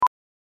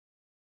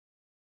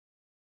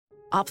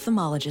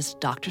Ophthalmologist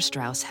Dr.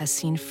 Strauss has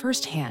seen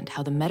firsthand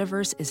how the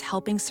metaverse is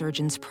helping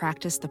surgeons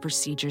practice the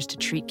procedures to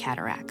treat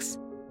cataracts.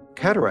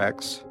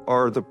 Cataracts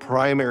are the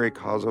primary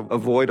cause of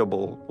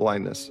avoidable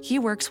blindness. He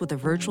works with a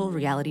virtual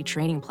reality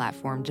training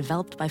platform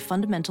developed by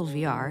Fundamental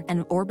VR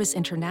and Orbis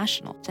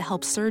International to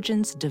help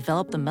surgeons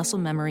develop the muscle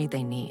memory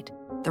they need.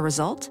 The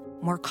result?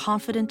 More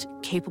confident,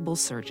 capable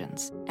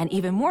surgeons. And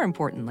even more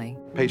importantly,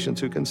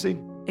 Patients who can see.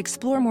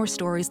 explore more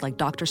stories like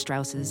Dr.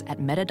 Strauss's at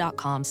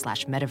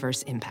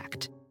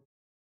meta.com/metaverseimpact.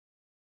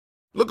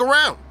 Look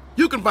around.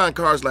 You can find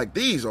cars like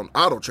these on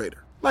AutoTrader,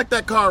 like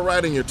that car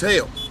riding your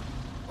tail.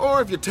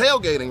 Or if you're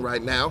tailgating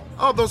right now,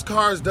 all those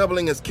cars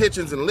doubling as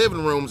kitchens and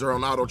living rooms are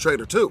on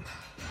AutoTrader too.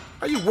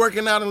 Are you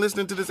working out and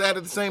listening to this ad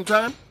at the same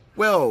time?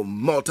 Well,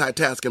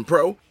 multitasking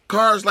pro,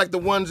 cars like the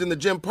ones in the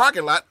gym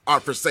parking lot are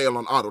for sale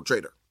on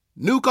AutoTrader.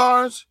 New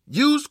cars,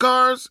 used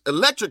cars,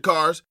 electric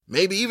cars,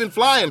 maybe even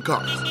flying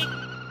cars.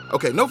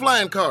 Okay, no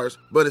flying cars,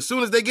 but as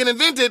soon as they get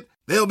invented,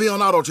 they'll be on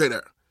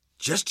AutoTrader.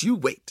 Just you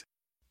wait.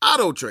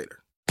 AutoTrader.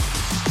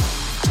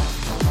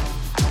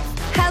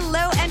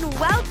 Hello and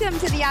welcome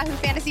to the Yahoo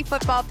Fantasy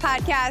Football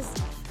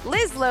Podcast.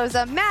 Liz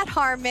Loza, Matt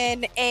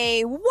Harmon,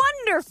 a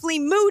wonderfully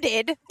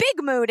mooded,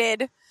 big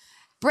mooded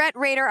Brett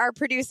Rader, our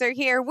producer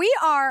here. We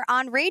are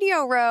on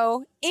Radio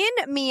Row in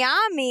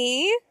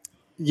Miami.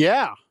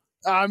 Yeah.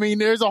 I mean,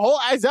 there's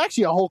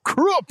actually a whole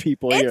crew of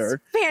people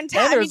here. It's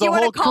fantastic. And there's a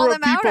whole crew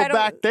of people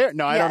back there.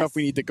 No, I don't know if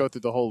we need to go through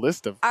the whole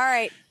list of. All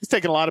right. It's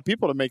taking a lot of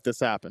people to make this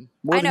happen.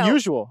 More than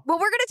usual. Well,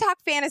 we're going to talk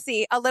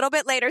fantasy a little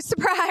bit later.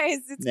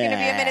 Surprise. It's going to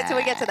be a minute till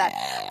we get to that.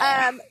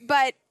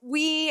 But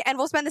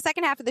we'll spend the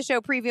second half of the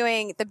show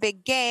previewing the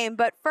big game.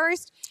 But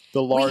first,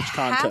 the large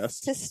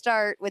contest. Have to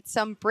start with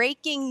some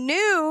breaking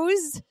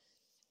news.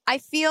 I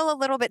feel a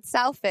little bit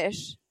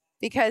selfish.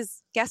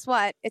 Because guess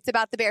what? It's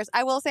about the Bears.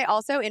 I will say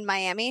also in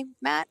Miami,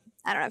 Matt,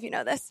 I don't know if you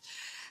know this,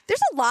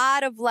 there's a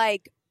lot of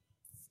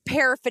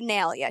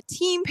paraphernalia,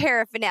 team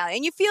paraphernalia.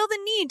 And you feel the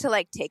need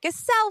to take a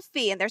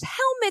selfie and there's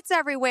helmets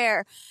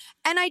everywhere.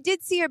 And I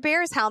did see a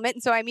Bears helmet.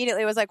 And so I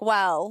immediately was like,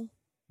 well,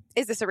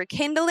 is this a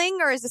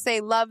rekindling or is this a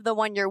love the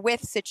one you're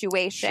with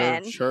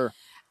situation? Sure.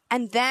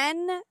 And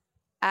then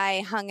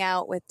I hung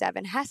out with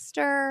Devin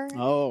Hester.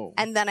 Oh.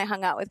 And then I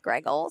hung out with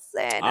Greg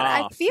Olson. And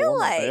I feel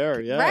like,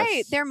 yes.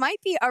 right, there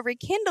might be a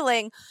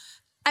rekindling.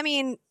 I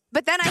mean,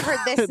 but then I heard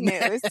this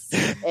news.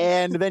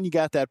 And then you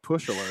got that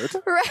push alert.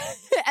 Right.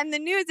 And the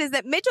news is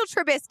that Mitchell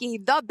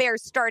Trubisky, the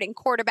Bears starting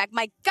quarterback,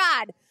 my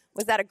God,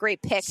 was that a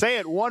great pick? Say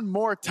it one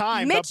more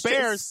time. Mitch, the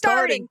Bears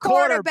starting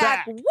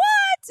quarterback. What?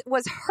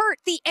 Was hurt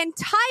the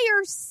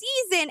entire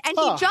season and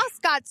he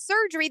just got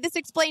surgery. This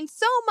explains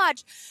so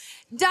much. ...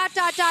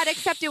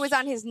 Except it was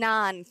on his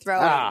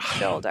non-throwing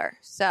shoulder.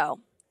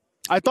 So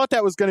I thought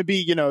that was going to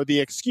be, the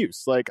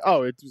excuse.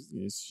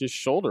 His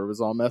shoulder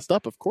was all messed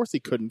up. Of course he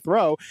couldn't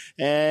throw.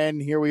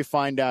 And here we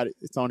find out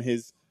it's on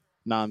his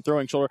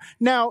non-throwing shoulder.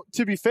 Now,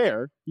 to be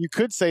fair, you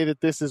could say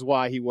that this is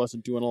why he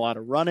wasn't doing a lot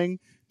of running.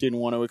 Didn't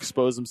want to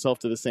expose himself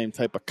to the same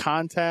type of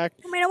contact.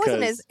 I mean, it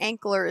wasn't his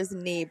ankle or his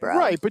knee, bro.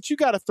 Right, but you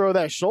got to throw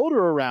that shoulder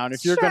around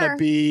if you're going to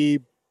be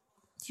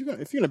if you're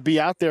going to be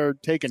out there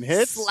taking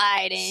hits,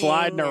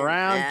 sliding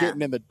around,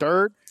 getting in the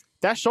dirt.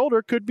 That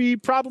shoulder could be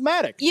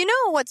problematic. You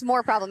know what's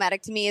more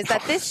problematic to me is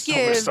that this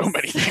gives... So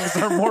many things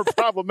are more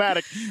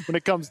problematic when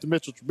it comes to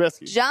Mitchell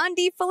Trubisky. John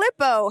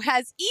DeFilippo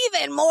has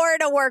even more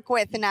to work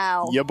with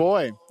now. Yeah,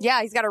 boy.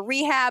 Yeah, he's got to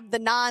rehab the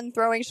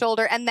non-throwing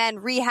shoulder and then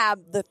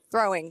rehab the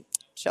throwing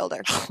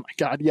shoulder. Oh, my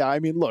God. Yeah, I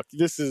mean, look,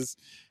 this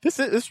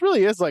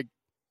really is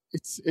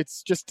it's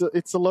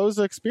a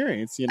Loza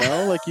experience, you've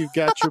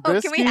got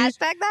Trubisky. Can we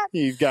hashtag that?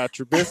 You've got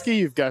Trubisky.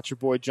 You've got your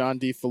boy John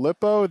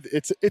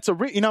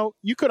DeFilippo.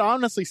 You could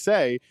honestly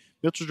say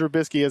Mitchell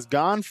Trubisky has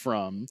gone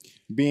from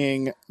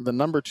being the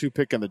number 2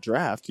 pick in the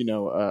draft,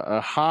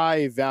 a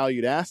high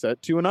valued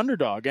asset, to an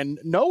underdog, and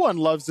no one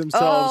loves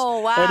themselves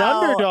an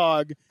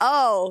underdog.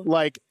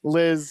 Like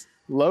Liz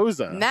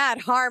Loza.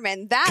 Matt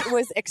Harmon, that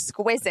was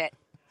exquisite.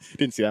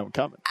 Didn't see that one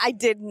coming. I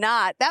did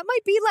not. That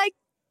might be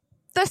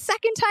the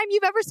second time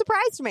you've ever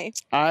surprised me.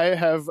 I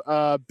have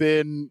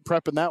been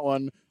prepping that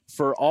one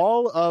for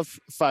all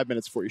of 5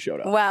 minutes before you showed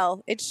up.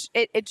 Well, it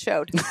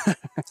showed.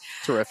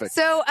 Terrific.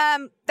 So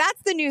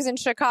that's the news in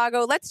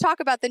Chicago. Let's talk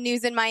about the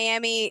news in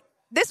Miami.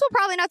 This will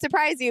probably not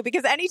surprise you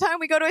because anytime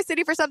we go to a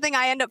city for something,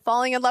 I end up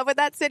falling in love with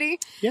that city.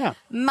 Yeah.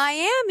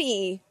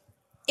 Miami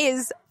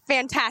is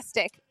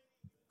fantastic.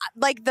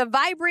 The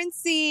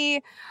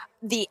vibrancy,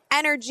 the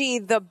energy,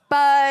 the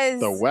buzz.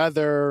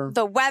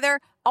 The weather.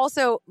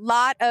 Also, a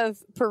lot of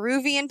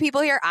Peruvian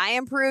people here. I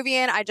am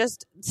Peruvian. I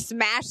just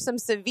smashed some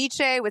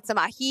ceviche with some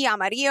ají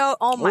amarillo.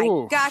 Oh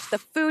my gosh, the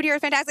food here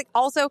is fantastic.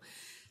 Also,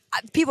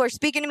 people are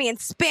speaking to me in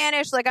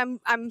Spanish.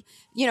 I'm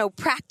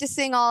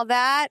practicing all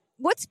that.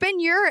 What's been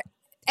your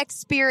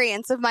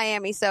experience of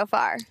Miami so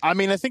far? I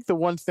mean, I think the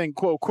one thing,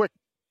 quick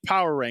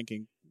power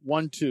ranking.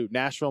 1, 2,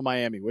 Nashville,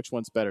 Miami. Which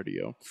one's better to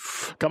you?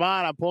 Come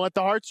on, I'm pulling at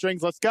the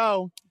heartstrings. Let's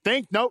go.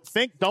 Think, don't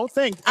think.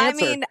 Answer. I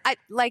mean,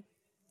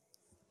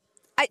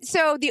 I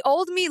So the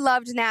old me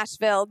loved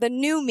Nashville. The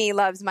new me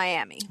loves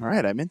Miami. All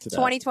right, I'm into that.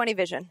 2020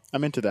 vision.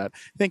 I'm into that.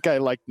 I think I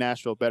like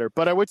Nashville better.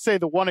 But I would say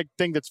the one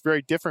thing that's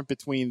very different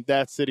between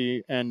that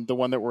city and the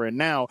one that we're in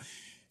now,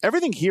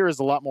 everything here is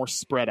a lot more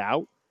spread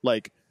out.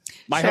 Like,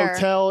 my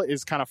hotel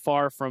is kind of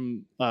far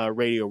from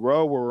Radio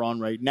Row, where we're on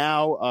right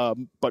now.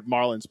 But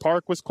Marlins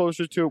Park was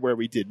closer to it, where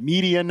we did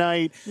media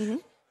night. Mm-hmm.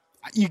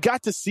 You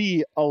got to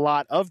see a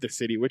lot of the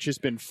city, which has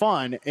been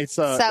fun. It's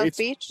South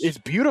Beach. It's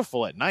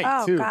beautiful at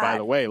night too. God. By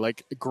the way,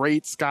 like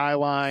great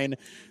skyline.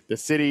 The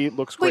city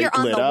looks great. You're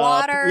on lit the up.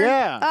 Water.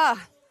 Yeah,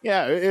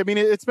 yeah. I mean,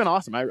 it's been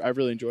awesome. I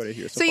really enjoyed it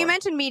here. So you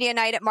mentioned media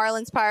night at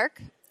Marlins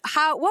Park.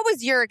 What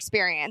was your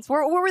experience?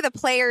 What were the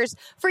players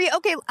for you?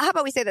 Okay, how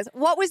about we say this?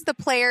 What was the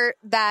player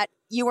that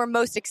you were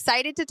most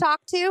excited to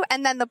talk to,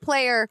 and then the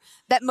player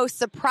that most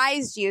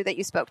surprised you that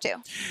you spoke to?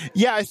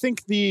 Yeah, I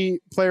think the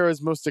player I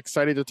was most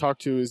excited to talk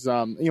to is,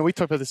 we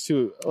talked about this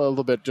too a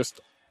little bit just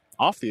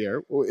off the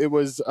air. It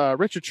was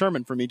Richard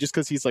Sherman for me, just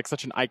because he's like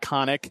such an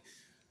iconic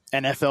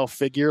NFL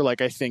figure.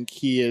 Like, I think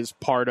he is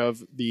part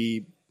of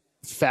the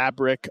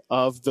fabric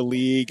of the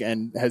league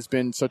and has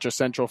been such a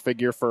central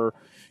figure for,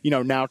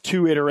 now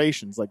 2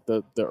 iterations, like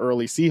the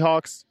early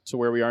Seahawks to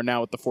where we are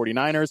now with the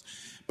 49ers.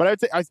 But I would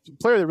say the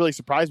player that really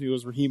surprised me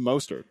was Raheem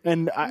Mostert.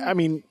 And I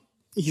mean,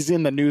 he's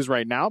in the news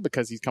right now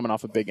because he's coming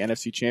off a big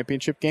NFC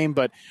Championship game,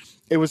 but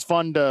it was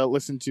fun to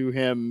listen to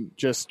him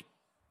just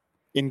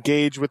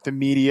engage with the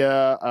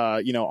media,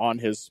 on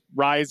his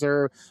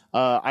riser.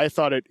 I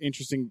thought it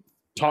interesting.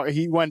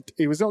 He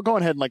was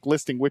going ahead and like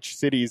listing which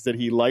cities that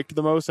he liked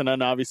the most, and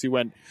then obviously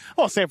went,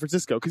 San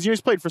Francisco, because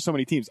he's played for so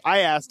many teams. I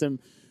asked him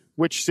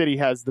which city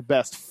has the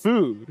best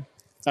food,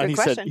 and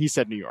he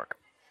said New York.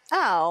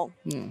 Oh,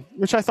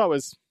 which I thought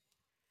was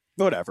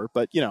whatever,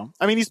 but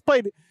he's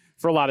played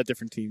for a lot of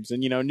different teams, and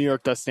New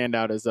York does stand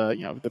out as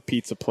the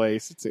pizza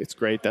place. It's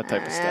great, that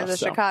type of stuff.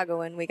 As a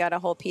Chicagoan, we got a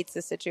whole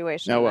pizza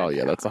situation. Oh well,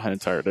 yeah, that's an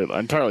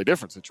entirely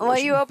different situation. Well,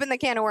 you opened the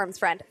can of worms,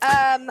 friend.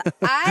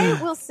 I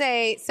will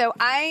say, so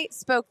I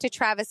spoke to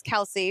Travis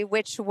Kelce,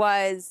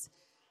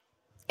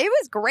 it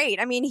was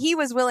great. I mean, he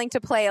was willing to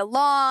play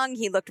along.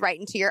 He looked right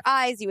into your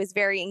eyes. He was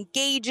very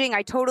engaging.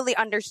 I totally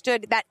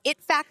understood that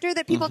it factor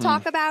that people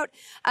talk about.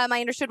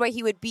 I understood why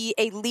he would be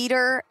a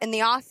leader in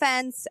the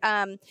offense.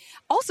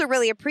 Also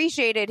really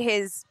appreciated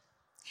his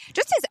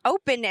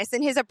openness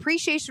and his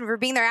appreciation for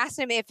being there. Asked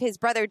him if his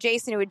brother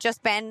Jason, who had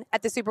just been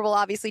at the Super Bowl,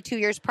 obviously 2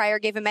 years prior,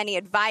 gave him any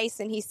advice.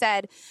 And he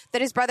said that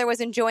his brother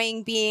was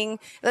enjoying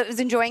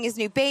his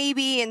new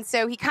baby. And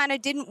so he kind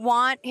of didn't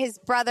want his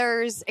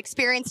brother's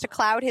experience to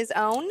cloud his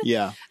own.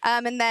 Yeah.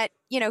 And that,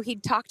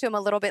 he'd talk to him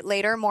a little bit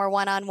later, more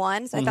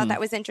one-on-one. So I thought that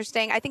was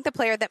interesting. I think the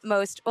player that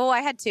I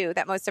had 2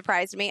 that most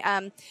surprised me.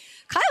 Kyle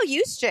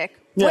Juszczyk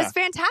was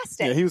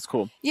fantastic. Yeah, he was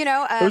cool.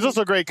 It was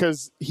also great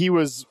because he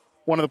was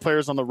one of the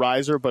players on the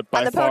riser, but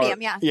by far,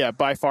 podium,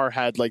 by far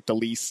had like the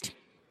least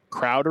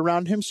crowd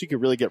around him, so you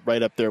could really get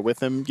right up there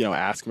with him,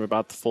 ask him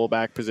about the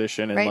fullback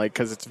position, and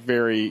because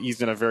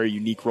he's in a very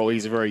unique role.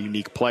 He's a very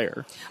unique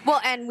player. Well,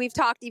 and we've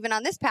talked even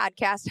on this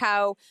podcast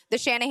how the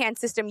Shanahan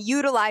system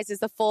utilizes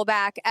the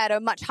fullback at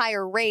a much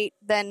higher rate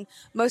than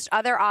most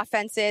other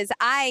offenses.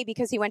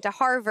 Because he went to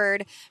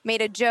Harvard,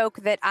 made a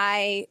joke that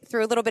I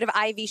threw a little bit of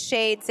Ivy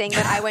shade, saying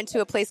that I went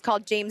to a place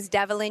called James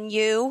Devlin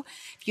U.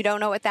 If you don't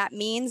know what that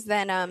means,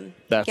 then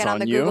get on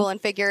the Google and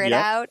figure it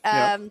out.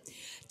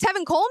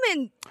 Tevin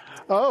Coleman,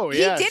 he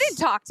didn't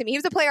talk to me. He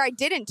was a player I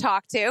didn't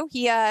talk to.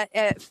 He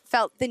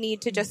felt the need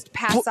to just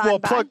pass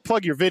on by.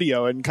 Plug your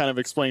video and kind of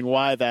explain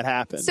why that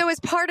happened. So as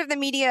part of the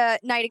media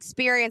night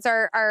experience,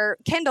 our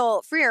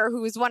Kendall Freer,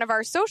 who is one of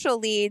our social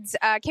leads,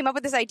 came up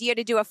with this idea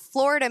to do a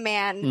Florida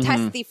Man,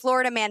 test the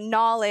Florida Man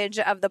knowledge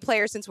of the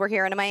players since we're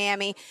here in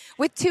Miami,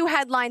 with 2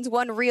 headlines,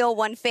 one real,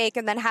 one fake,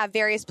 and then have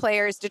various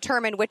players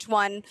determine which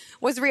one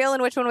was real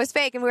and which one was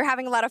fake. And we were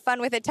having a lot of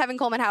fun with it. Tevin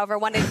Coleman, however,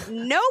 wanted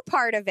no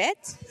part of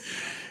it.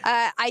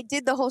 I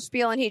did the whole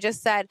spiel and he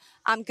just said,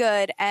 "I'm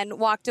good," and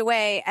walked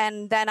away.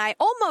 And then I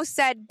almost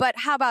said, "But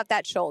how about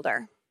that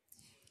shoulder?"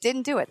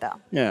 Didn't do it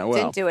though. Yeah,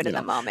 well, didn't do it in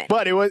the moment.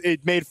 But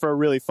it made for a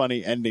really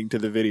funny ending to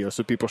the video,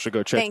 so people should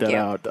go check that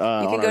out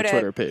on our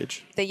Twitter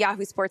page. The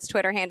Yahoo Sports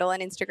Twitter handle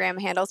and Instagram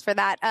handles for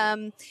that.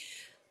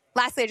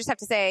 Lastly, I just have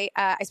to say,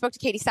 I spoke to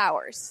Katie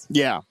Sowers.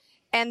 Yeah.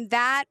 And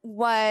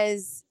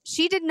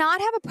she did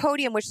not have a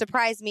podium, which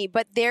surprised me,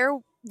 but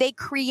they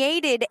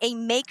created a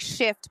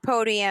makeshift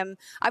podium.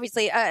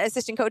 Obviously,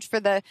 assistant coach for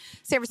the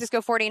San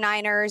Francisco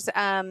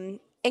 49ers.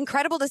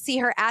 Incredible to see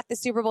her at the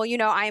Super Bowl.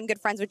 I am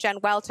good friends with Jen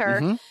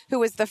Welter, who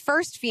was the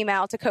first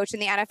female to coach in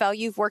the NFL.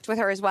 You've worked with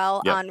her as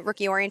well on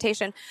rookie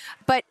orientation.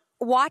 But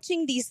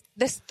watching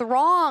this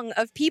throng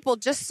of people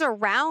just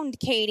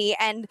surround Katie,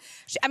 and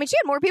she had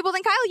more people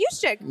than Kyle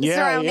Juszczyk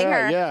surrounding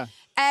her. Yeah.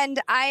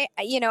 And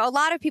a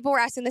lot of people were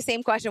asking the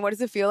same question. What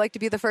does it feel like to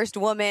be the first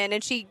woman?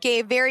 And she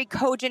gave very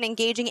cogent,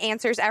 engaging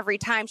answers every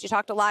time. She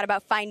talked a lot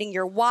about finding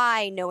your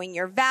why, knowing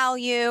your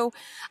value.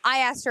 I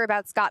asked her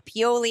about Scott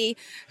Pioli,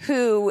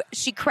 who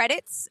she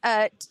credits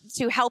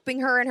to helping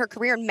her in her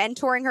career and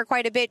mentoring her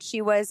quite a bit.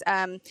 She was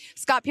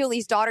Scott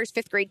Pioli's daughter's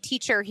 5th grade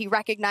teacher. He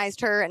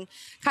recognized her and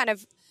kind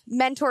of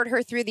mentored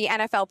her through the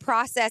NFL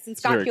process. And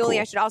Scott Pioli, cool.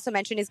 I should also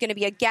mention, is going to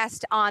be a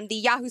guest on the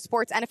Yahoo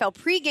Sports NFL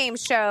pregame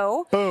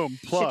show. Boom,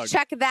 plug.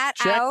 Check that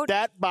out. Check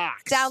that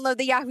box. Download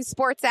the Yahoo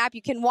Sports app.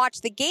 You can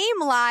watch the game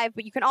live,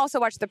 but you can also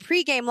watch the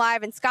pregame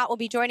live, and Scott will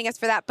be joining us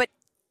for that. But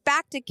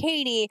back to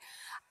Katie,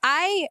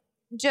 I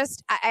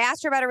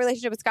asked her about a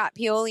relationship with Scott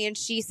Pioli, and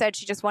she said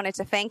she just wanted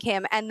to thank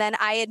him. And then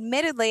I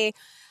admittedly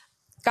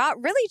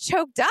got really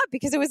choked up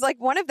because it was like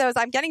one of those,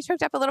 I'm getting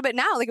choked up a little bit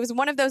now. Like it was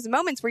one of those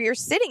moments where you're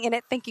sitting in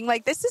it thinking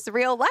like, this is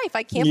real life.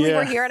 I can't believe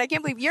we're here and I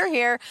can't believe you're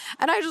here.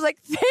 And I was just like,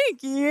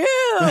 thank you.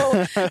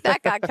 That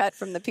got cut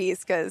from the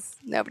piece because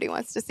nobody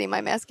wants to see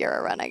my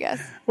mascara run, I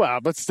guess. Well,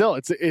 but still,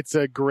 it's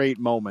a great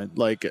moment.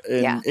 Like,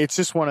 and it's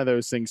just one of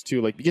those things too.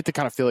 Like you get to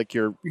kind of feel like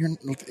you're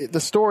the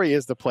story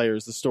is the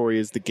players, the story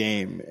is the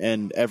game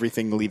and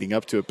everything leading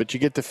up to it. But you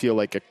get to feel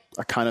like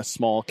a kind of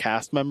small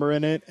cast member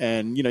in it.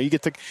 And, you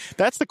get to,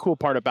 that's the cool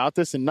part about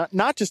this, and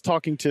not just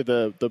talking to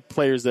the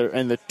players that are,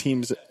 and the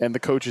teams and the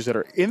coaches that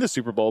are in the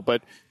Super Bowl,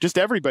 but just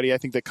everybody I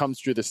think that comes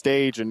through the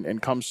stage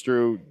and comes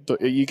through.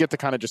 You get to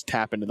kind of just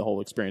tap into the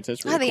whole experience.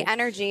 It's really the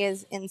energy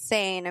is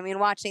insane. I mean,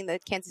 watching the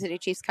Kansas City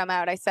Chiefs come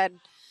out, I said,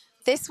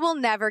 this will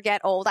never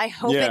get old. I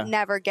hope it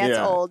never gets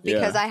old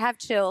because I have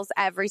chills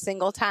every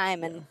single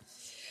time. And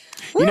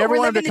you never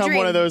want to become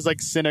one of those like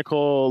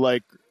cynical,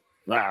 like,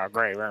 oh,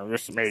 great,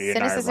 this made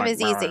cynicism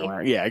is easy.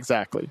 Yeah,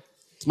 exactly.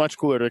 It's much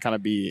cooler to kind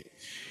of be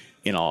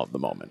in all of the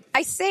moment.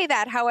 I say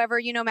that, however,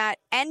 Matt,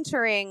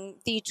 entering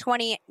the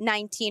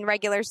 2019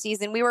 regular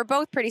season, we were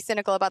both pretty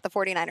cynical about the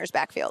 49ers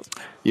backfield.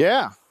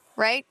 Yeah.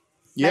 Right?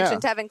 Yeah.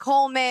 Mentioned Tevin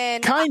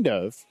Coleman. Kind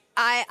of.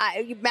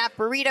 Matt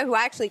Burita, who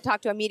I actually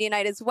talked to on Media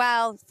Night as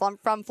well,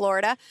 from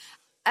Florida.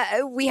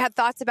 We had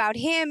thoughts about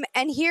him,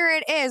 and here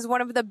it is,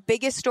 one of the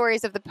biggest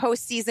stories of the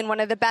postseason, one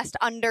of the best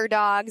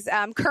underdogs,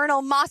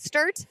 Colonel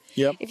Mostert,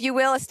 if you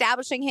will,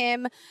 establishing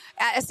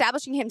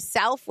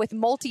himself with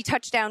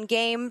multi-touchdown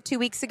game 2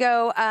 weeks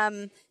ago.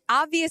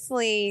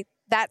 Obviously,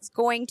 that's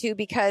going to,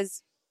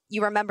 because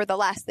you remember the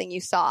last thing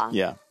you saw,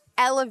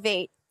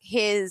 elevate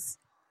his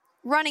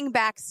running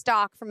back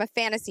stock from a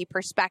fantasy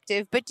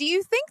perspective. But do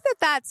you think that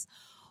that's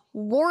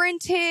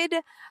warranted?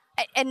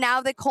 And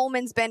now that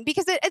Coleman's been,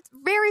 because at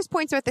various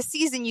points throughout the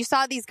season, you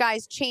saw these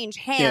guys change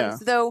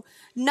hands, though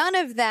none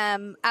of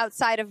them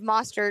outside of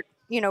Mostert,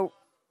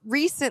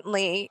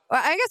 recently,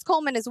 I guess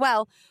Coleman as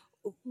well,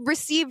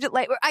 received,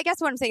 like, I guess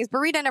what I'm saying is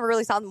Burita never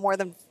really saw more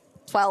than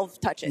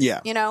 12 touches,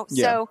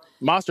 So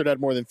Mostert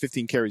had more than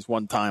 15 carries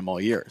one time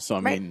all year. So, I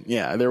mean,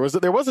 there was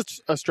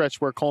a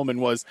stretch where Coleman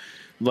was,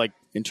 like,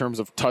 in terms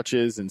of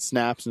touches and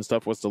snaps and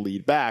stuff, was the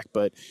lead back.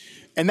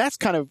 And that's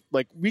kind of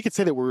like, we could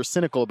say that we were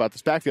cynical about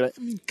this backfield.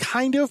 I mean,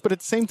 kind of, but at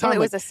the same time, it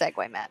was a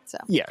segue, Matt. So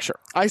yeah, sure.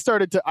 I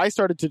started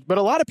to, but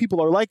a lot of people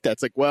are like that.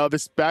 It's like, well,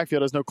 this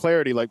backfield has no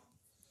clarity. Like,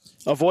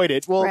 avoid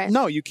it. Well,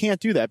 no, you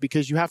can't do that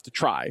because you have to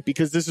try,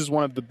 because this is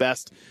one of the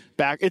best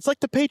it's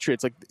like the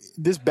Patriots. Like,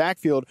 this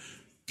backfield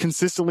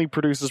consistently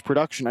produces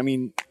production. I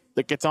mean,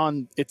 like, it's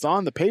on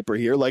the paper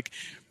here. Like,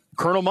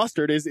 Colonel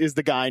Mostert is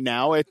the guy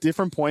now. At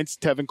different points,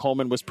 Tevin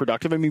Coleman was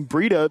productive. I mean,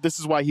 Burita, this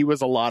is why he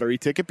was a lottery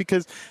ticket,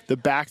 because the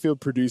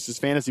backfield produces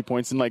fantasy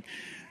points. And, like,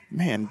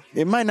 man,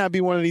 it might not be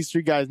one of these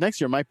three guys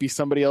next year. It might be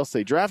somebody else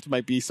they draft. It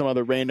might be some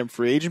other random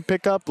free agent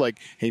pickup. Like,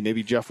 hey,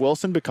 maybe Jeff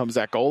Wilson becomes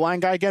that goal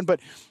line guy again.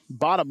 But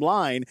bottom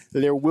line,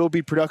 there will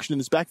be production in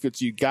this backfield.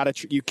 So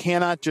you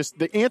cannot just,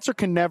 the answer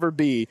can never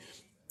be,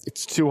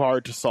 it's too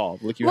hard to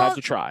solve. Like, you have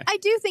to try. I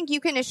do think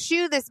you can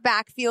eschew this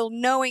backfield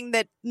knowing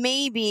that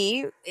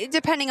maybe,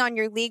 depending on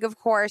your league, of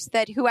course,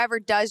 that whoever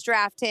does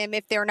draft him,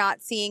 if they're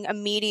not seeing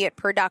immediate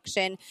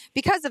production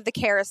because of the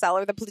carousel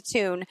or the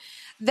platoon,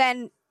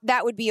 then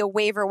that would be a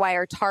waiver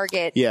wire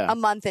target a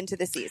month into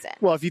the season.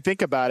 Well, if you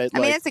think about it.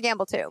 I mean, it's a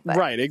gamble too. But.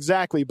 Right,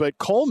 exactly. But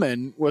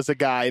Coleman was a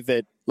guy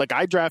that, like,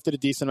 I drafted a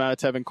decent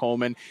amount of Tevin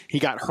Coleman. He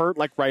got hurt,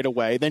 like, right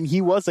away. Then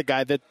he was a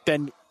guy that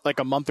then, like,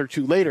 a month or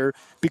two later,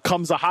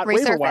 becomes a hot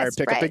waiver wire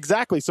pickup. Right.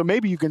 Exactly. So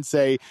maybe you can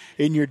say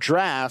in your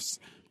drafts,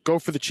 go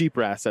for the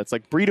cheaper assets.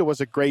 Like, Burita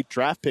was a great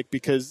draft pick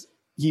because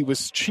he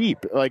was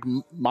cheap. Like,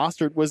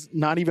 Mostert was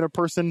not even a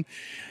person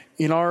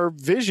in our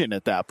vision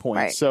at that point.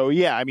 Right. So,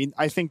 yeah, I mean,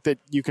 I think that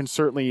you can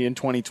certainly in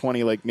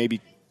 2020, like,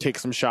 maybe take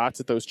some shots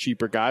at those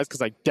cheaper guys,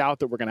 because I doubt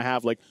that we're going to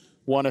have, like,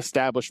 one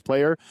established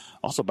player.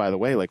 Also, by the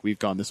way, like, we've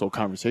gone this whole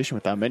conversation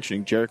without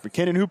mentioning Jerick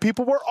McKinnon, who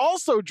people were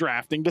also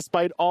drafting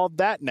despite all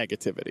that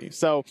negativity.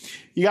 So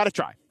you got to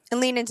try. And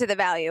lean into the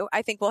value.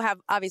 I think we'll have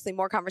obviously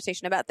more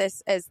conversation about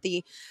this as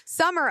the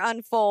summer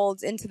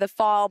unfolds into the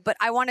fall. But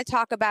I want to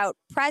talk about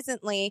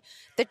presently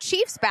the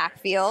Chiefs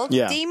backfield.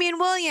 Yeah. Damian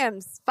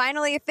Williams,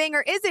 finally a thing,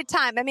 or is it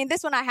time? I mean,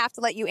 this one I have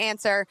to let you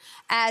answer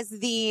as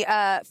the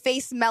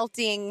face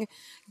melting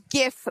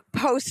GIF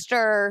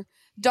poster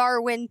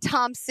Darwin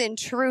Thompson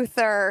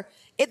truther.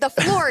 The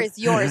floor is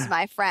yours,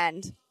 my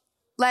friend.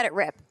 Let it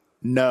rip.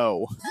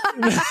 No.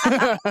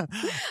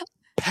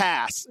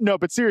 Pass. No,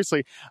 but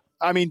seriously,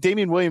 I mean,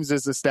 Damian Williams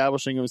is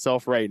establishing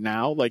himself right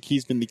now. Like,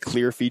 he's been the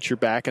clear feature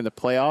back in the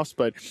playoffs,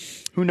 but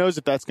who knows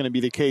if that's going to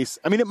be the case.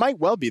 I mean, it might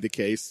well be the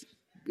case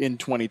in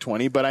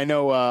 2020, but I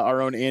know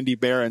our own Andy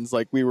Barron's,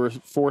 like, we were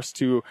forced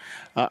to,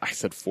 I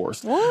said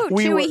forced. Woo,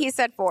 Chewy, he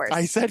said forced.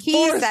 I said he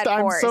forced. Said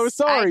I'm forced. so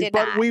sorry,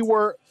 but not. we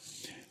were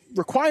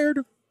required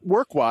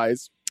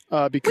work-wise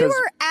because we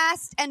were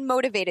asked and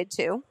motivated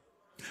to.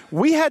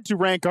 We had to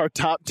rank our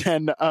top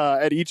 10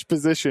 at each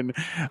position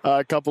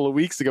a couple of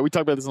weeks ago. We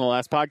talked about this in the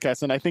last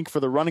podcast, and I think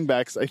for the running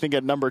backs, I think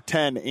at number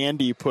 10,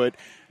 Andy put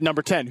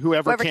number 10,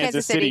 whoever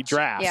Kansas City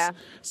drafts. Yeah.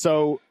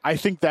 So I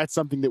think that's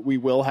something that we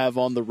will have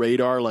on the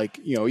radar, like,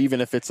 you know, even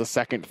if it's a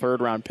second,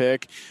 third round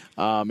pick,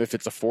 if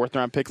it's a fourth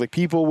round pick, like,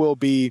 people will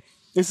be,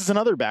 this is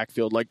another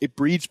backfield, like, it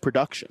breeds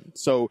production.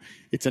 So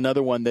it's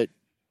another one that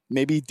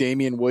maybe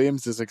Damian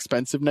Williams is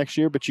expensive next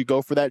year, but you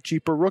go for that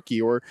cheaper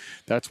rookie, or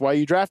that's why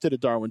you drafted a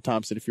Darwin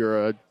Thompson if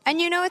you're a and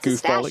you know it's a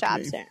stash like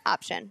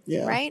option,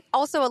 yeah. Right?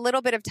 Also, a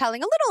little bit of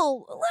telling, a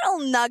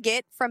little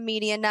nugget from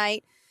media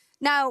night.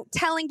 Now,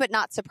 telling but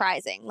not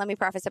surprising. Let me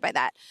preface it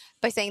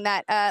by saying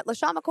that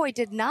LaShawn McCoy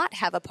did not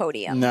have a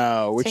podium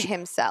to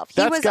himself.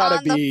 He was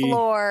on the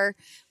floor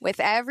with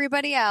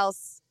everybody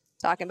else.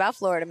 Talking about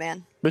Florida,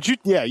 man. But you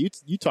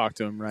talked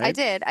to him, right? I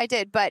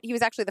did. But he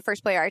was actually the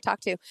first player I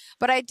talked to.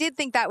 But I did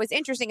think that was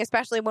interesting,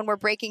 especially when we're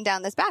breaking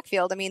down this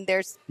backfield. I mean,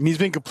 he's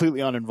been completely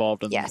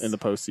uninvolved in the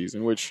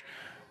postseason, which,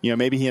 you know,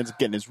 maybe he ends up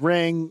getting his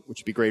ring, which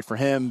would be great for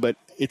him. But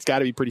it's got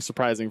to be pretty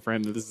surprising for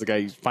him that this is the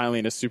guy who's finally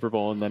in a Super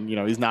Bowl, and then, you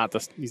know, he's not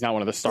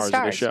one of the stars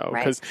of the show,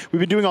 because we've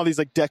been doing all these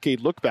like decade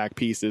look back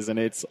pieces, and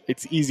it's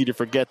easy to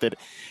forget that,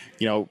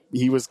 you know,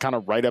 he was kind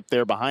of right up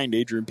there behind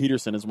Adrian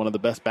Peterson as one of the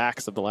best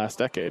backs of the last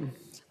decade.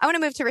 I want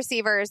to move to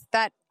receivers.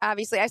 That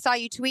obviously, I saw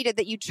you tweeted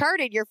that you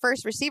charted your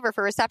first receiver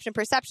for reception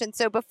perception.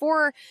 So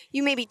before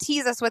you maybe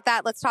tease us with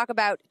that, let's talk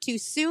about two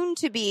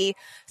soon-to-be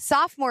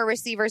sophomore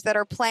receivers that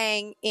are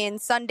playing in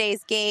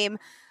Sunday's game.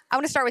 I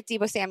want to start with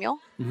Deebo Samuel,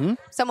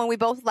 someone we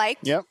both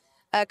liked. Yep.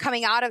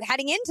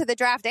 Heading into the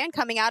draft and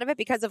coming out of it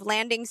because of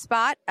landing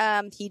spot.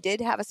 He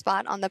did have a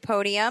spot on the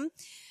podium.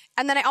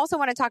 And then I also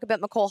want to talk about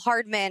Mecole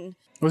Hardman.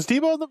 Was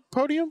Deebo on the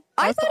podium?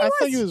 I thought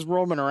he was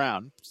roaming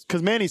around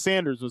because Manny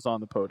Sanders was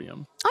on the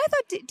podium. I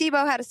thought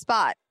Deebo had a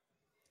spot.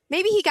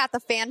 Maybe he got the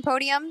fan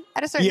podium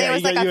at a certain day. It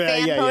was like a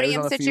fan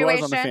podium situation. He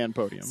was on the fan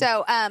podium.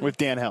 So, with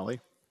Dan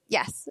Helly.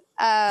 Yes.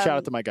 Shout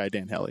out to my guy,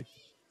 Dan Helly.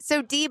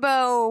 So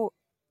Deebo,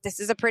 this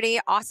is a pretty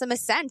awesome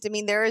ascent. I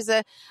mean, there is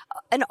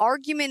an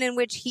argument in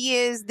which he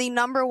is the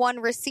number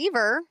one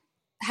receiver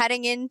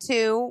heading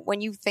into,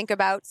 when you think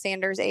about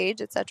Sanders'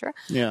 age, et cetera,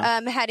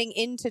 heading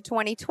into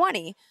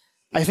 2020.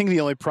 I think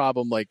the only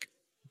problem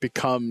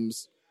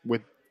becomes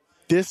with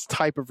this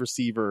type of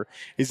receiver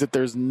is that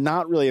there's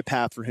not really a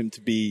path for him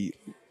to be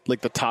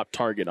like the top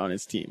target on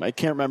his team. I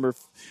can't remember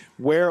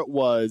where it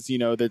was, you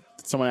know, that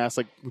someone asked,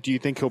 like, do you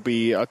think he'll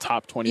be a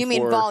top 24? You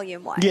mean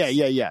volume-wise?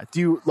 Yeah.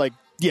 Do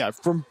you,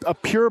 from a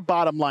pure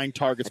bottom line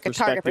targets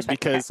perspective,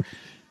 because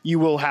you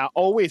will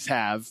always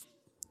have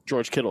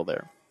George Kittle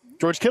there.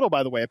 George Kittle,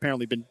 by the way,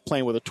 apparently been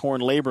playing with a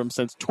torn labrum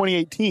since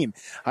 2018.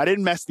 I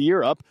didn't mess the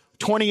year up.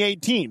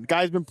 2018.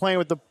 Guy's been playing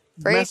with the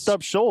messed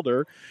up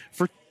shoulder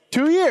for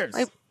 2 years.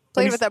 He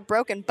played with a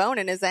broken bone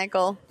in his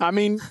ankle. I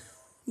mean,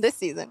 this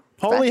season.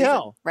 Holy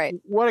hell. Right.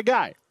 What a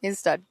guy. He's a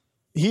stud.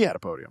 He had a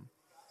podium.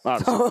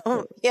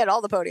 He had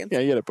all the podiums.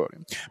 Yeah, he had a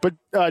podium. But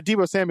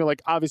Deebo Samuel,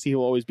 obviously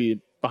he'll always be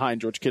behind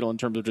George Kittle in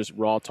terms of just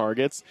raw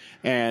targets.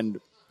 And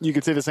you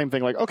could say the same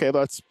thing, okay,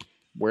 that's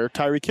where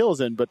Tyreek Hill is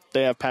in, but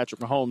they have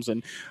Patrick Mahomes,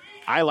 and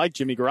I like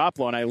Jimmy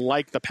Garoppolo, and I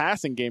like the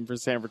passing game for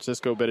San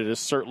Francisco, but it is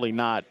certainly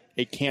not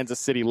a Kansas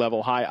City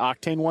level high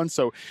octane one.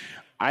 So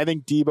I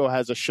think Deebo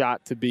has a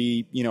shot to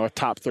be, a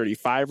top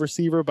 35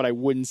 receiver, but I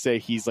wouldn't say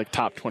he's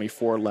top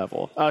 24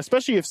 level,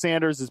 especially if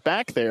Sanders is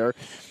back there.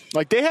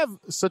 They have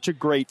such a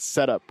great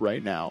setup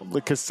right now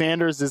because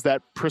Sanders is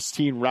that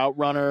pristine route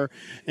runner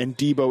and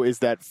Deebo is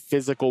that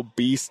physical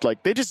beast.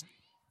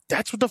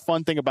 That's what the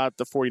fun thing about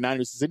the 49ers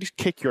is. They just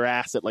kick your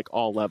ass at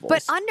all levels.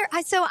 But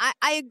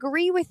I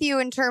agree with you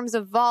in terms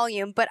of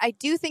volume, but I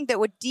do think that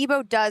what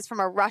Deebo does from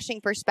a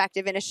rushing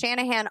perspective in a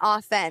Shanahan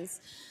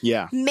offense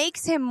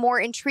makes him more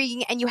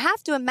intriguing. And you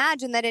have to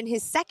imagine that in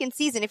his second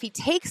season, if he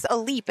takes a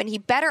leap and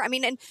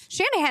and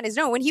Shanahan is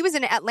known when he was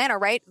in Atlanta,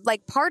 right?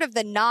 Part of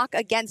the knock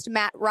against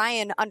Matt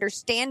Ryan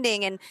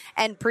understanding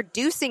and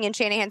producing in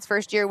Shanahan's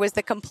first year was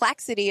the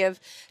complexity of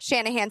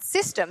Shanahan's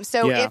system.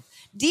 So if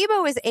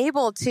Deebo is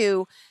able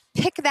to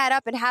pick that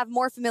up and have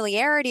more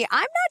familiarity, I'm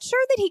not sure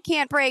that he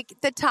can't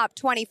break the top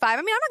 25. I mean,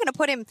 I'm not going to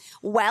put him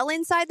well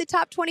inside the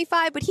top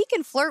 25, but he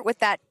can flirt with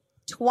that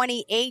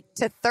 28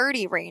 to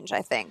 30 range,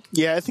 I think.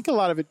 Yeah, I think a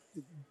lot of it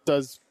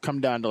does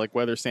come down to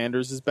whether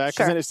Sanders is back.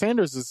 Because if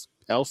Sanders is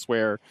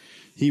elsewhere,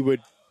 he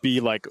would be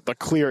the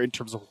clear, in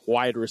terms of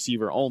wide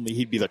receiver only,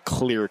 he'd be the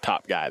clear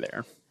top guy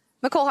there.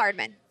 Mecole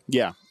Hardman.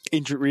 Yeah,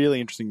 really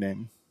interesting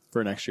name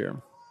for next year.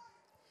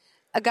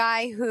 a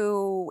guy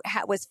who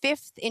was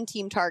 5th in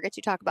team targets.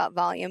 You talk about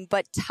volume,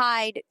 but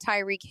tied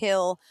Tyreek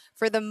Hill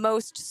for the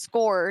most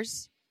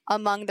scores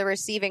among the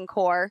receiving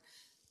core.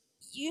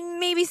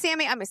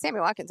 Sammy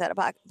Watkins had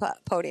a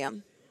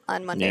podium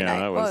on Monday night.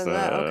 That was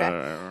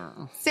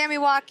Okay. Sammy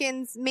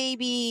Watkins,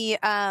 maybe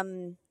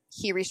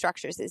he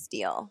restructures his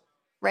deal,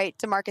 right?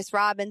 DeMarcus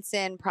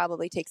Robinson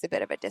probably takes a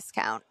bit of a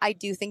discount. I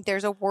do think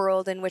there's a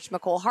world in which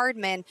Mecole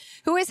Hardman,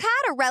 who has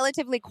had a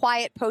relatively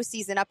quiet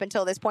postseason up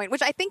until this point,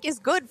 which I think is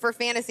good for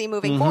fantasy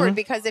moving forward,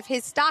 because if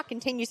his stock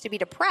continues to be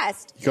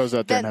depressed, he goes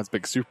out there and has a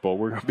big Super Bowl,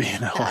 we're going to be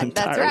in hell entirely.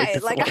 That's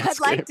right. Like, I'd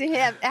like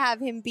to have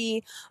him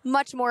be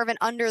much more of an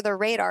under the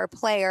radar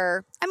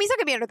player. I mean, he's not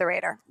going to be under the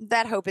radar.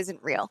 That hope isn't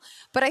real.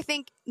 But I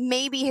think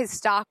maybe his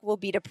stock will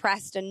be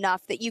depressed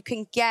enough that you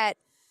can get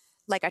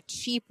like a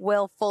cheap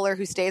Will Fuller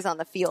who stays on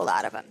the field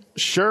out of him.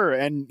 Sure,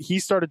 and he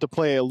started to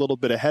play a little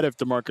bit ahead of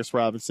DeMarcus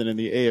Robinson in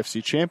the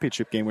AFC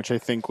Championship game, which I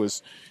think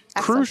was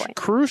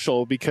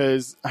crucial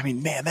because, I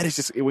mean, man, that is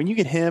just, when you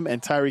get him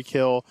and Tyreek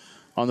Hill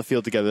on the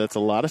field together, that's a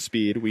lot of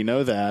speed. We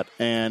know that.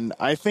 And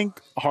I think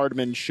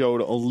Hardman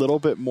showed a little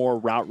bit more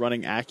route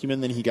running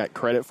acumen than he got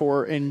credit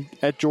for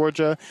at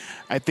Georgia.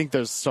 I think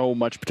there's so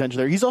much potential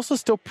there. He's also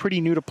still pretty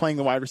new to playing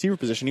the wide receiver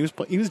position. He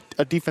was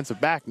a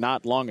defensive back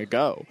not long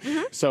ago.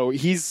 Mm-hmm. So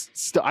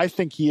I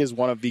think he is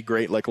one of the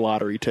great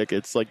lottery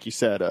tickets, like you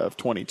said, of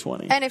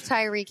 2020. And if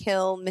Tyreek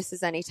Hill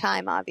misses any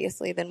time,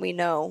 obviously, then we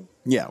know.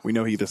 Yeah, we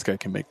know this guy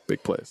can make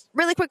big plays.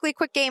 Really quickly,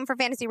 quick game for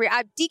fantasy.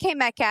 DK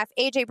Metcalf,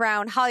 AJ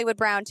Brown, Hollywood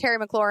Brown, Terry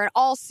McLaurin,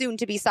 all soon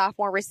to be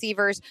sophomore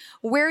receivers.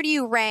 Where do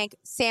you rank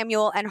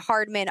Samuel and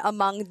Hardman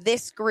among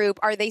this group?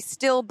 Are they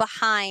still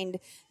behind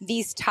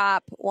these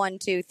top 1,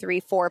 2,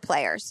 3, 4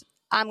 players?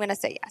 I'm going to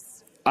say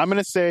yes. I'm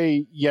going to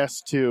say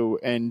yes, too.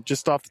 And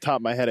just off the top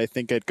of my head, I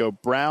think I'd go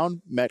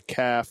Brown,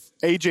 Metcalf,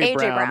 AJ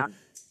Brown,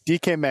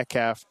 DK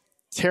Metcalf,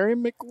 Terry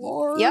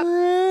McLaurin.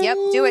 Yep,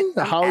 do it.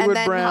 Hollywood and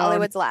then Brown,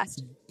 Hollywood's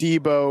last.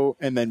 Deebo,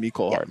 and then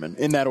Mecole Hardman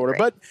in that order. Great.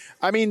 But,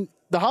 I mean,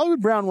 the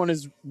Hollywood Brown one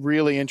is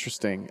really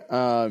interesting.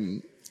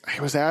 I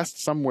was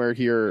asked somewhere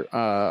here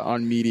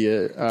on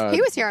media. He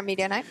was here on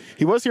Media Night.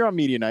 He was here on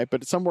Media Night,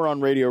 but somewhere on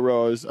Radio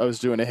Row, I was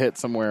doing a hit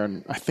somewhere,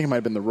 and I think it might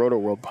have been the Roto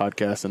World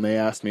podcast, and they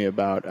asked me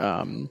about,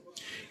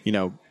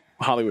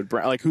 Hollywood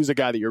Brown, who's a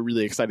guy that you're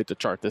really excited to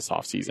chart this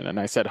offseason? And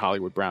I said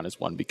Hollywood Brown is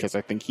one because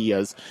I think he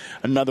has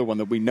another one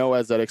that we know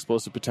has that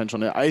explosive potential.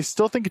 Now, I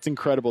still think it's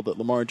incredible that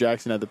Lamar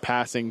Jackson had the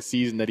passing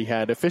season that he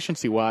had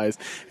efficiency-wise,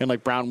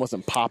 and Brown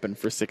wasn't popping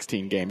for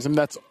 16 games. I mean,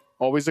 that's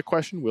always a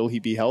question. Will he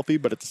be healthy?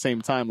 But at the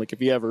same time, if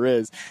he ever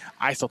is,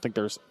 I still think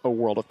there's a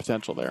world of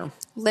potential there.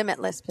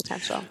 Limitless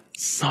potential.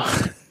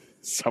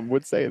 Some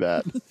would say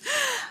that.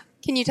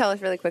 Can you tell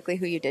us really quickly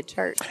who you did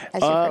chart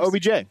as your first?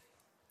 OBJ.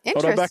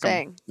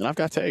 Interesting. And I've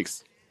got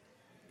takes.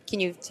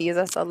 Can you tease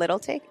us a little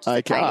take?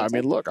 I can. I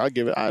mean, look, I'll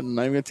give it. I'm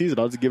not even going to tease it.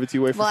 I'll just give it to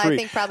you away for free. Well, I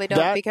think probably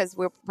don't because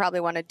we'll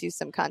probably want to do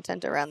some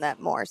content around that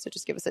more. So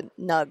just give us a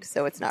nug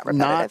so it's not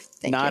repetitive.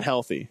 Not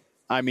healthy.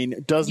 I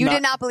mean, you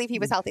did not believe he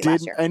was healthy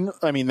last year. And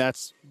I mean,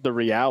 that's the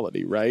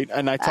reality, right?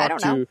 And I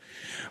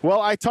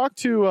talked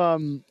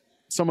to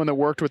someone that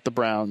worked with the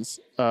Browns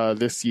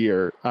this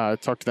year,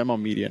 talked to them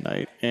on Media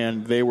Night,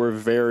 and they were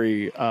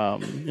very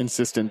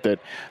insistent that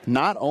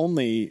not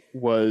only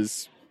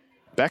was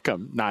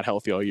Beckham not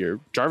healthy all year,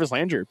 Jarvis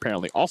Landry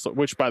apparently also,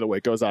 which by the way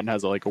goes out and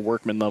has a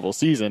workman level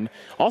season,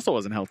 also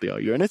wasn't healthy all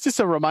year. And it's just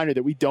a reminder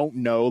that we don't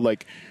know,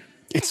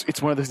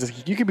 it's one of those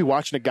things. You could be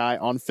watching a guy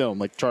on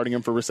film, charting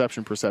him for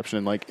reception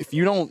perception, and if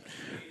you don't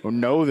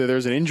know that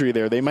there's an injury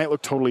there, they might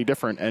look totally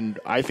different. And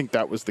I think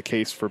that was the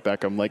case for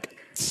Beckham.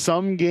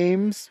 Some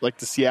games, like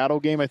the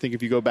Seattle game, I think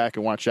if you go back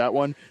and watch that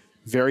one,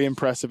 very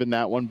impressive in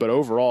that one. But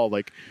overall,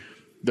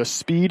 the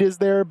speed is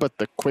there, but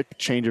the quick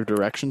change of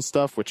direction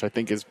stuff, which I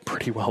think is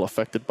pretty well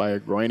affected by a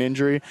groin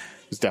injury,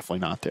 is definitely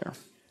not there.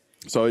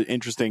 So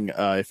interesting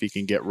if he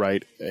can get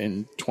right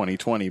in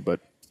 2020, but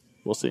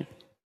we'll see.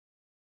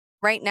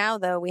 Right now,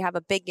 though, we have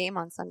a big game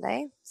on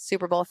Sunday,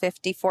 Super Bowl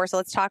 54. So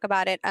let's talk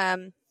about it.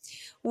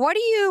 What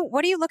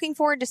are you looking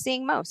forward to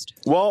seeing most?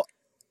 Well,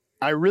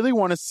 I really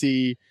want to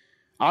see,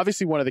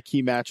 obviously, one of the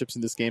key matchups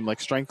in this game,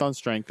 strength on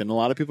strength, and a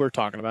lot of people are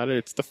talking about it.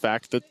 It's the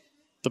fact that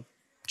the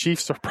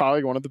Chiefs are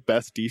probably one of the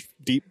best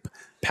deep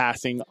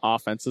passing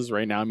offenses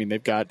right now. I mean,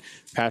 they've got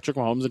Patrick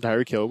Mahomes and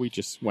Tyreek Hill. We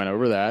just went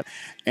over that.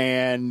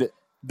 And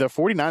the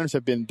 49ers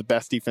have been the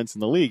best defense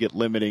in the league at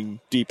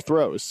limiting deep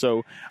throws.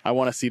 So I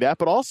want to see that.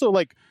 But also,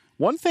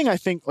 one thing I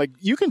think,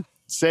 you can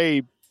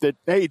say that,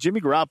 hey,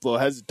 Jimmy Garoppolo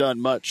hasn't done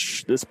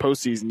much this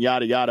postseason,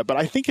 yada, yada. But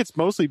I think it's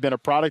mostly been a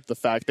product of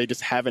the fact they just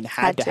haven't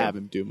had to have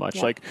him do much.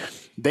 Yeah.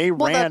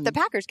 The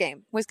Packers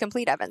game was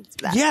complete evidence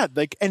of that. Yeah,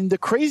 and the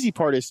crazy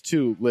part is,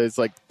 too, Liz,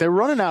 they're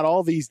running out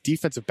all these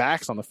defensive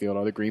backs on the field,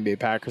 all the Green Bay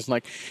Packers.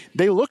 And,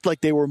 they looked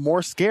like they were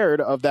more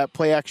scared of that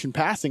play-action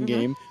passing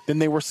game than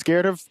they were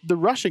scared of the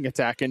rushing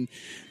attack. And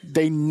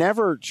they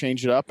never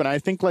change it up. And I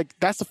think,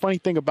 that's the funny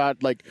thing about,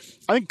 I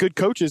think good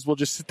coaches will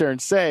just sit there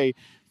and say,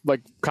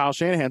 Kyle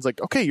Shanahan's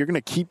okay, you're going to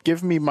keep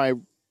giving me my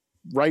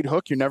right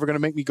hook. You're never going to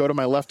make me go to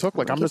my left hook.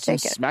 Like, I'm just going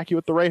to smack you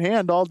with the right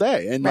hand all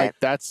day. And like,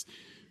 that's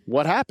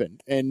what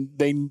happened. And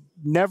they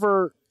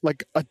never,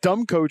 like, a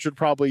dumb coach would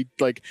probably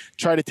like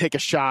try to take a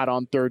shot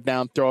on third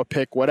down, throw a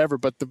pick, whatever.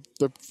 But the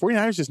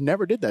 49ers just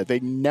never did that. They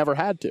never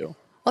had to.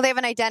 Well, they have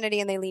an identity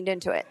and they leaned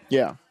into it.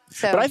 Yeah.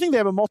 So. But I think they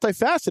have a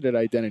multifaceted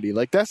identity.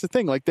 Like, that's the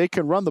thing. Like, they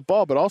can run the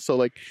ball, but also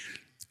like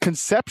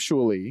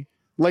conceptually,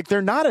 like,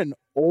 they're not an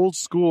old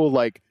school,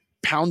 like,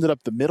 pounded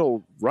up the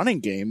middle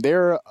running game.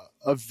 They're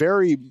a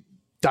very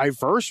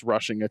diverse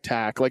rushing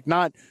attack. Like,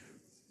 not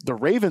the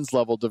Ravens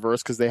level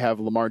diverse because they have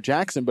Lamar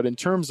Jackson, but in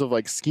terms of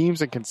like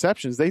schemes and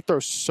conceptions, they throw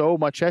so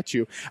much at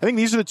you. I think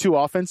these are the two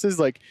offenses,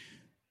 like,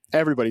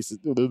 everybody says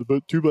they're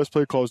the two best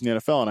play calls in the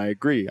NFL, and I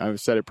agree.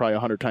 I've said it probably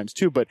 100 times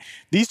too, but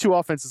these two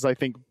offenses, I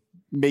think,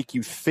 make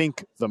you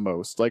think the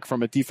most, like,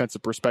 from a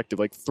defensive perspective,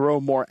 like, throw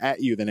more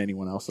at you than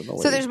anyone else in the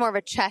league. So there's more of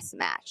a chess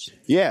match.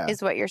 Yeah.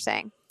 Is what you're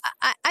saying.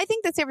 I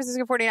think that San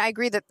Francisco 49ers, I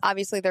agree that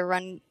obviously their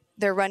run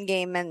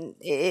game and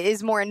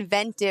is more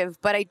inventive,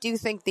 but I do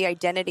think the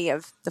identity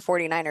of the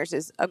 49ers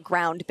is a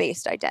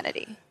ground-based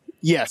identity.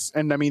 Yes,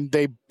 and I mean,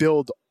 they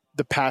build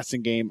the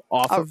passing game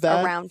off of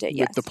that. Around it,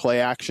 with the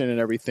play action and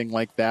everything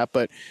like that,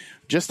 but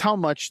just how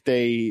much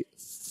they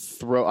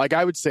throw, like,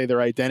 I would say their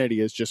identity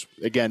is just,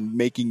 again,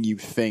 making you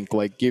think,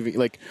 like, giving,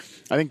 like,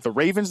 I think the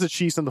Ravens, the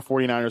Chiefs, and the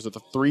 49ers are the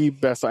three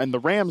best, and the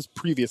Rams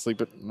previously,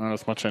 but not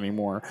as much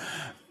anymore.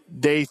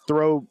 They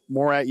throw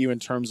more at you in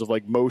terms of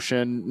like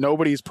motion.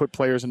 Nobody's put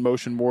players in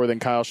motion more than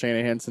Kyle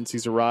Shanahan since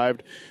he's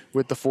arrived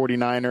with the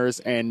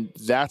 49ers. And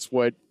that's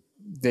what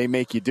they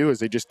make you do, is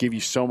they just give you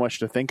so much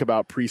to think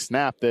about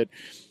pre-snap that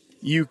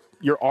you're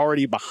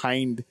already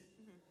behind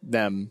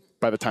them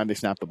by the time they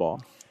snap the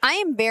ball. I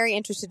am very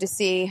interested to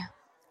see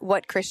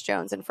what Chris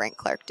Jones and Frank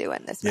Clark do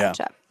in this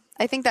matchup.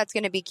 I think that's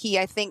going to be key.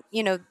 I think,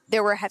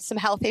 there were some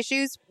health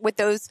issues with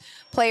those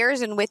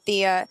players and with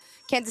the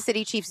Kansas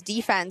City Chiefs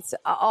defense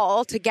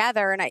all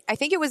together. And I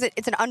think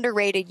it's an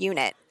underrated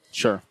unit.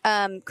 Sure.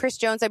 Chris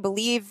Jones, I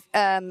believe,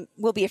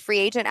 will be a free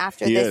agent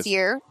after this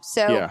year.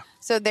 So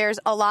there's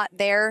a lot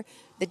there.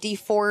 The D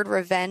Ford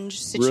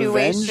revenge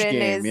situation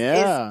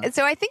is.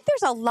 So I think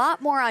there's a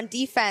lot more on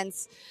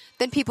defense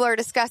than people are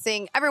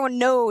discussing. Everyone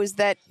knows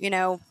that,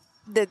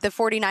 the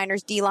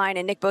 49ers D-line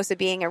and Nick Bosa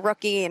being a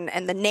rookie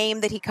and the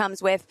name that he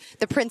comes with,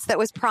 the prince that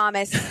was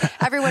promised.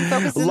 Everyone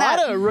focuses on that.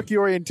 A lot of rookie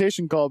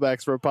orientation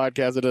callbacks for a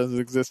podcast that doesn't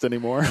exist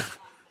anymore.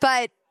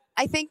 But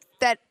I think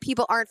that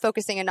people aren't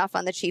focusing enough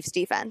on the Chiefs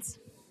defense.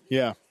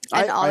 Yeah.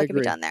 And all I that can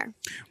agree. be done there.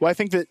 Well, I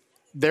think that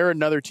they're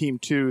another team,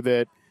 too,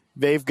 that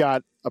they've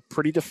got a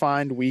pretty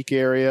defined weak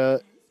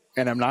area.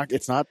 And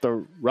it's not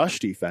the rush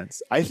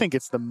defense. I think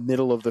it's the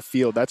middle of the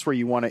field. That's where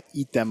you want to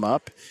eat them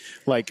up.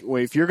 Like,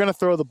 if you're going to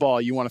throw the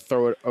ball, you want to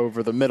throw it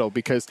over the middle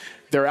because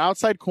their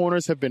outside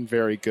corners have been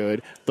very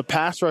good. The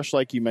pass rush,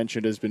 like you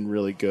mentioned, has been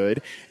really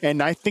good.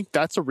 And I think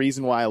that's a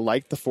reason why I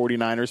like the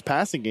 49ers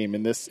passing game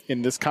in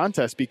this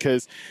contest,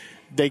 because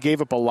they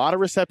gave up a lot of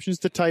receptions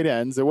to tight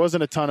ends. There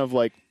wasn't a ton of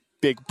like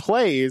big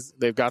plays.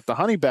 They've got the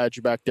honey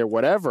badger back there,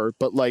 whatever.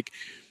 But like,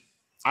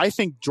 I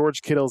think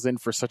George Kittle's in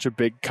for such a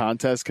big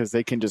contest because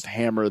they can just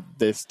hammer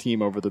this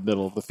team over the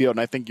middle of the field. And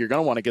I think you're going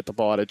to want to get the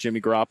ball out of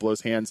Jimmy Garoppolo's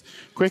hands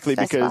quickly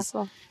because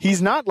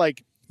he's not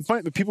like,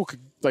 people could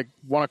like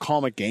want to call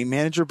him a game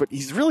manager, but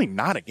he's really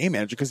not a game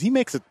manager because he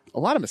makes a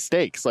lot of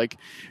mistakes, like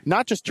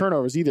not just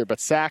turnovers either, but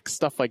sacks,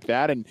 stuff like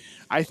that. And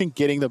I think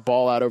getting the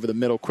ball out over the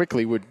middle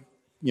quickly would,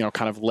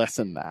 kind of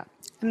lessen that.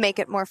 Make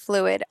it more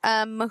fluid.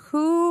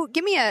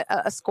 Give me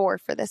a score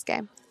for this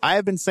game. I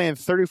have been saying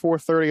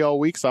 34-30 all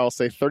week, so I'll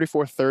say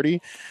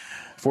 34-30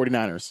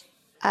 49ers.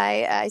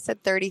 I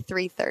said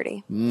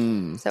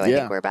 33-30. So I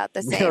think we're about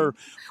the same.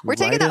 We're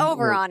taking the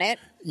over on it.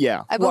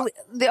 Yeah. I believe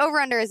the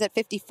over-under is at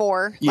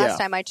 54 last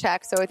time I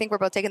checked, so I think we're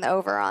both taking the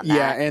over on that.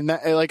 Yeah, and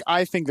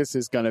I think this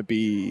is going to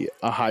be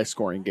a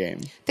high-scoring game.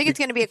 I think it's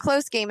going to be a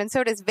close game, and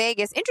so does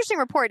Vegas. Interesting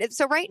report.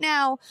 So right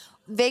now,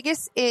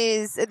 Vegas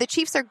the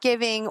Chiefs are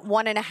giving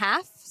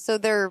 1.5, so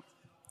they're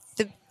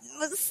the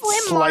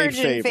slim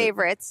margin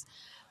favorites.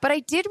 But I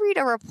did read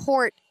a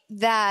report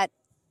that,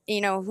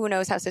 who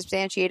knows how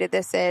substantiated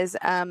this is,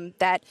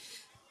 that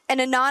an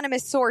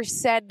anonymous source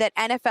said that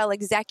NFL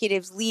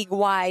executives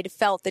league-wide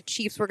felt the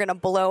Chiefs were going to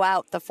blow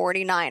out the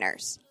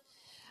 49ers,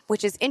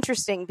 which is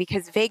interesting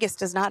because Vegas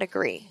does not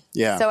agree.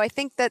 Yeah. So I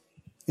think that...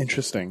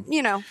 Interesting.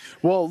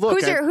 Well,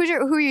 look...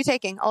 Who are you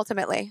taking,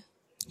 ultimately?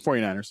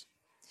 49ers.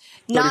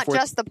 Not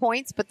just the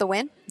points, but the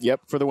win?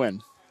 Yep, for the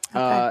win.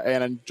 Okay.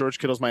 And George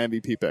Kittle's my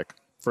MVP pick.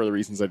 For the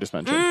reasons I just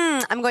mentioned.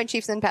 I'm going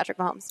Chiefs and Patrick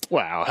Mahomes.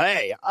 Wow.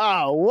 Hey.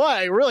 Oh,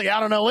 what? Really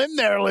out on a limb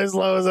there, Liz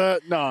Loza.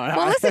 No.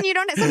 Well, listen, sometimes you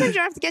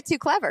don't have to get too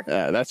clever.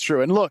 That's true.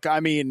 And look, I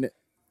mean,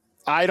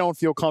 I don't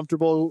feel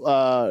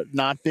comfortable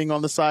not being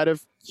on the side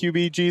of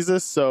QB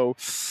Jesus, so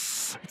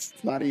it's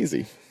not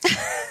easy.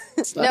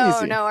 It's not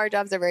easy. No, our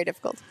jobs are very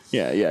difficult.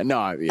 Yeah.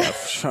 No, yeah.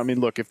 I mean,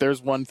 look, if there's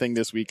one thing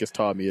this week has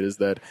taught me, it is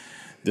that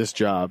this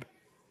job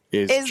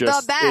is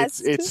just the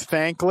best. It's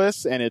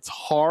thankless and it's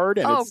hard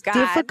and it's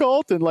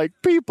difficult and like,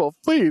 people,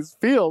 please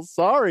feel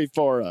sorry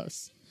for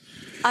us.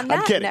 On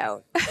that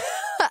note,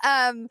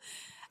 All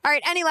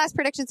right. Any last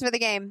predictions for the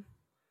game?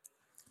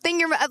 Thing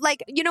you're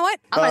like, you know what?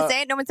 I'm going to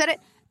say it. No one said it.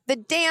 The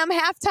damn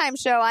halftime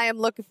show I am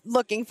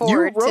looking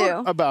forward to. You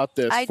wrote about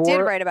this. I did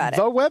write about it.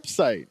 The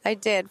website. I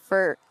did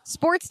for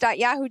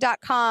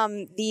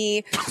sports.yahoo.com.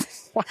 The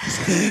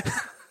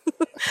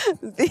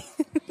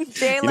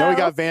You know we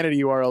got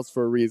vanity URLs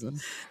for a reason.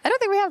 I don't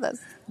think we have those.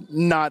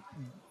 Not.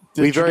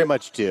 We very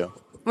much do.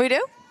 We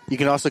do? You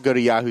can also go to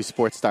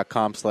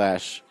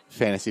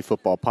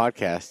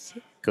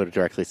yahoosports.com/fantasyfootballpodcast. Go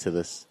directly to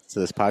this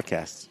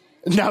podcast.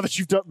 Now that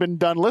you've been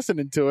done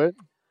listening to it,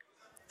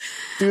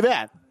 do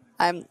that.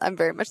 I'm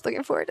very much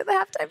looking forward to the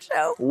halftime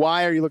show.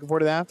 Why are you looking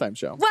forward to the halftime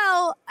show?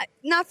 Well,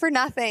 not for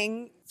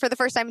nothing. For the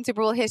first time in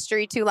Super Bowl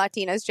history, two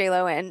Latinas,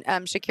 J-Lo and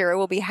Shakira,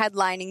 will be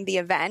headlining the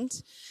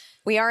event.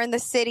 We are in the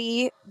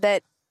city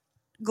that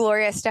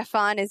Gloria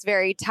Estefan is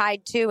very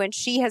tied to, and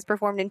she has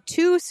performed in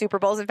 2 Super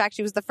Bowls. In fact,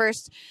 she was the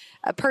first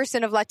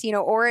person of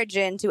Latino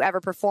origin to ever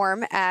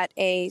perform at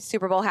a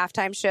Super Bowl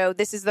halftime show.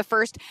 This is the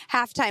first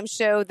halftime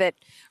show that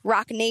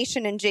Rock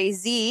Nation and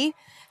Jay-Z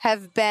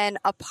have been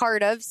a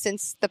part of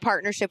since the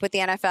partnership with the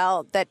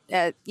NFL that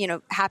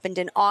happened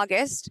in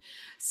August.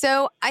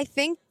 So I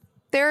think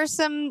there are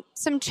some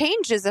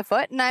changes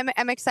afoot, and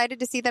I'm excited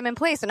to see them in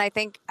place. And I'd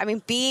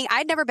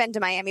never been to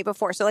Miami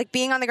before, so like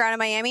being on the ground in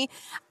Miami,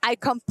 I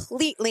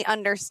completely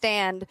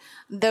understand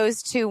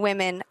those 2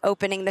 women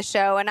opening the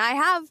show, and I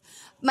have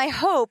my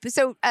hope.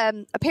 So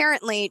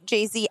apparently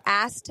Jay-Z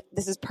asked,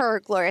 this is per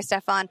Gloria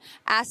Estefan,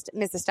 asked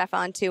Mrs.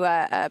 Estefan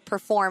to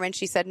perform, and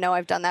she said, no,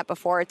 I've done that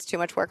before. It's too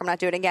much work. I'm not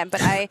doing it again.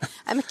 But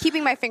I'm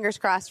keeping my fingers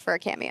crossed for a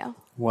cameo.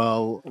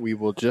 Well, we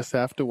will just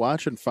have to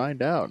watch and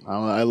find out.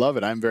 I love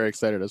it. I'm very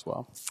excited as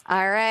well.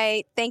 All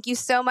right. Thank you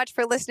so much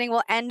for listening.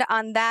 We'll end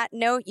on that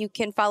note. You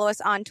can follow us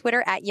on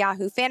Twitter at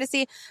Yahoo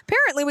Fantasy.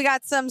 Apparently, we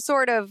got some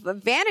sort of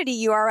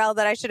vanity URL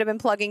that I should have been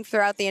plugging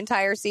throughout the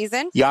entire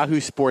season.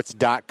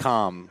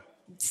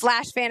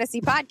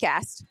 yahoosports.com/fantasy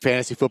podcast.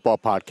 Fantasy football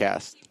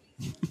podcast.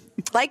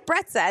 Like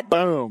Brett said.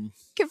 Boom.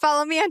 You can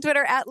follow me on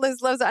Twitter at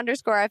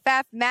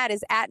LizLoza_FF. Matt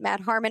is at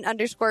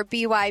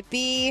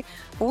MattHarmon_BYB.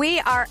 We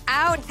are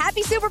out.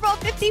 Happy Super Bowl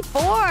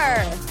 54.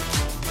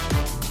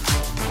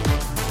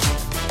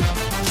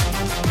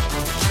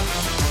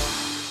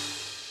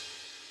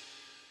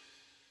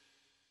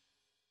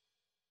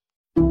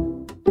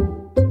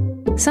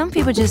 Some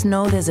people just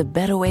know there's a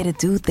better way to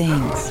do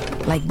things,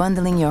 like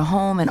bundling your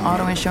home and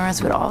auto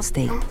insurance with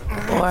Allstate,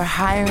 or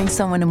hiring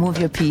someone to move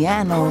your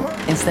piano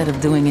instead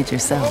of doing it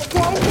yourself.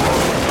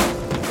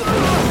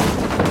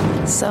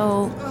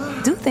 So,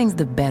 do things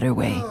the better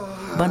way.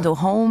 Bundle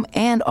home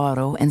and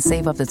auto and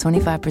save up to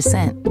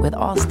 25% with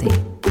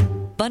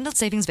Allstate. Bundled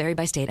savings vary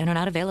by state and are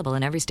not available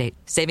in every state.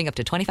 Saving up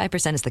to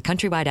 25% is the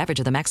countrywide average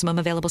of the maximum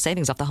available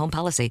savings off the home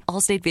policy.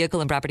 Allstate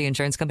Vehicle and Property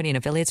Insurance Company and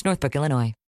Affiliates, Northbrook, Illinois.